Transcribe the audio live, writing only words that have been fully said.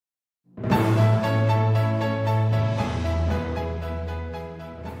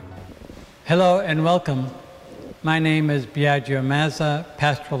Hello and welcome. My name is Biagio Mazza,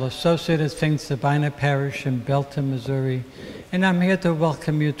 Pastoral Associate at St. Sabina Parish in Belton, Missouri, and I'm here to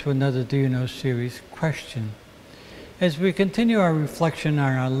welcome you to another Do You Know series question. As we continue our reflection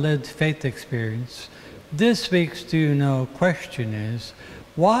on our lived faith experience, this week's Do You Know question is,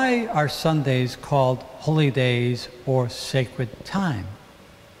 why are Sundays called holy days or sacred time?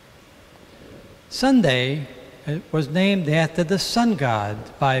 Sunday was named after the sun god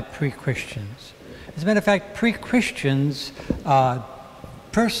by pre-Christians. As a matter of fact, pre-Christians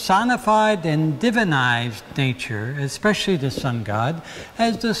personified and divinized nature, especially the sun god,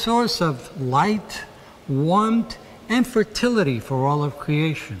 as the source of light, warmth, and fertility for all of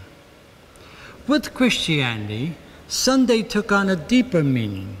creation. With Christianity, Sunday took on a deeper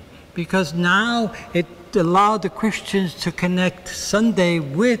meaning because now it allowed the Christians to connect Sunday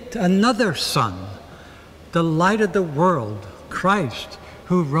with another sun, the light of the world, Christ,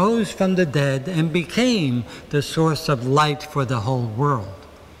 who rose from the dead and became the source of light for the whole world.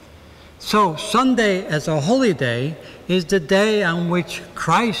 So Sunday as a holy day is the day on which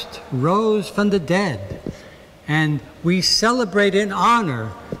Christ rose from the dead. And we celebrate and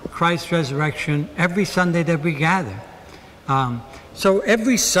honor Christ's resurrection every Sunday that we gather. So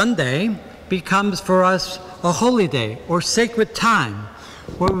every Sunday becomes for us a holy day or sacred time,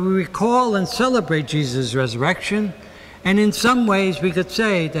 where we recall and celebrate Jesus' resurrection. And in some ways we could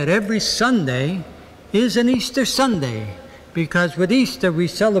say that every Sunday is an Easter Sunday, because with Easter we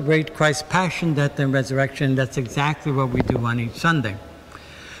celebrate Christ's passion, death, and resurrection. That's exactly what we do on each Sunday.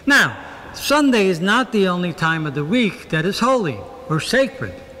 Now, Sunday is not the only time of the week that is holy or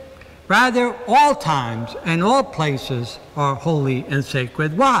sacred. Rather, all times and all places are holy and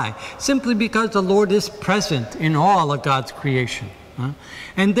sacred. Why? Simply because the Lord is present in all of God's creation.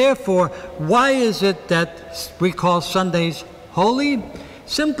 And therefore, why is it that we call Sundays holy?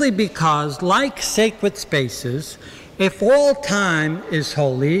 Simply because, like sacred spaces, if all time is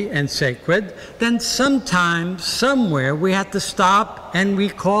holy and sacred, then sometime, somewhere, we have to stop and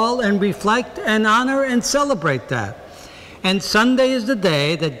recall and reflect and honor and celebrate that. And Sunday is the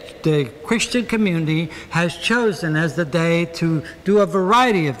day that the Christian community has chosen as the day to do a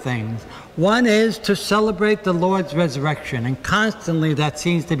variety of things. One is to celebrate the Lord's resurrection, and constantly that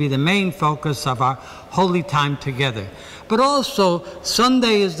seems to be the main focus of our holy time together. But also,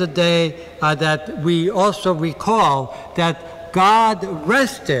 Sunday is the day that we also recall that God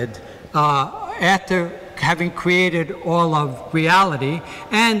rested after having created all of reality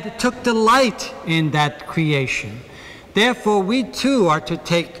and took delight in that creation. Therefore, we too are to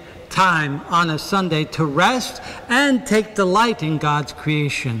take time on a Sunday to rest and take delight in God's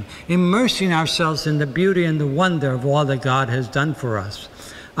creation, immersing ourselves in the beauty and the wonder of all that God has done for us.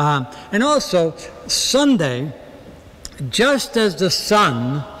 And also, Sunday, just as the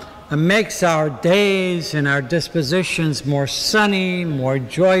sun makes our days and our dispositions more sunny, more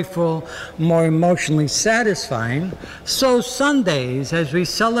joyful, more emotionally satisfying, so Sundays, as we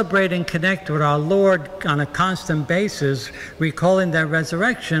celebrate and connect with our Lord on a constant basis, recalling that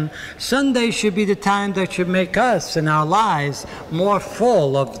resurrection, Sunday should be the time that should make us and our lives more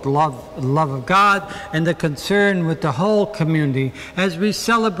full of love of God and the concern with the whole community as we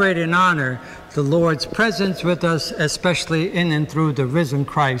celebrate and honor the Lord's presence with us, especially in and through the risen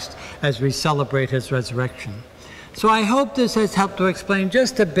Christ as we celebrate his resurrection. So I hope this has helped to explain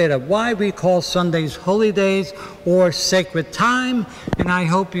just a bit of why we call Sundays holy days or sacred time, and I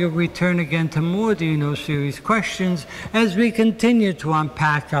hope you'll return again to more Do You Know series questions as we continue to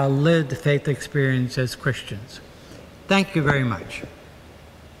unpack our lived faith experience as Christians. Thank you very much.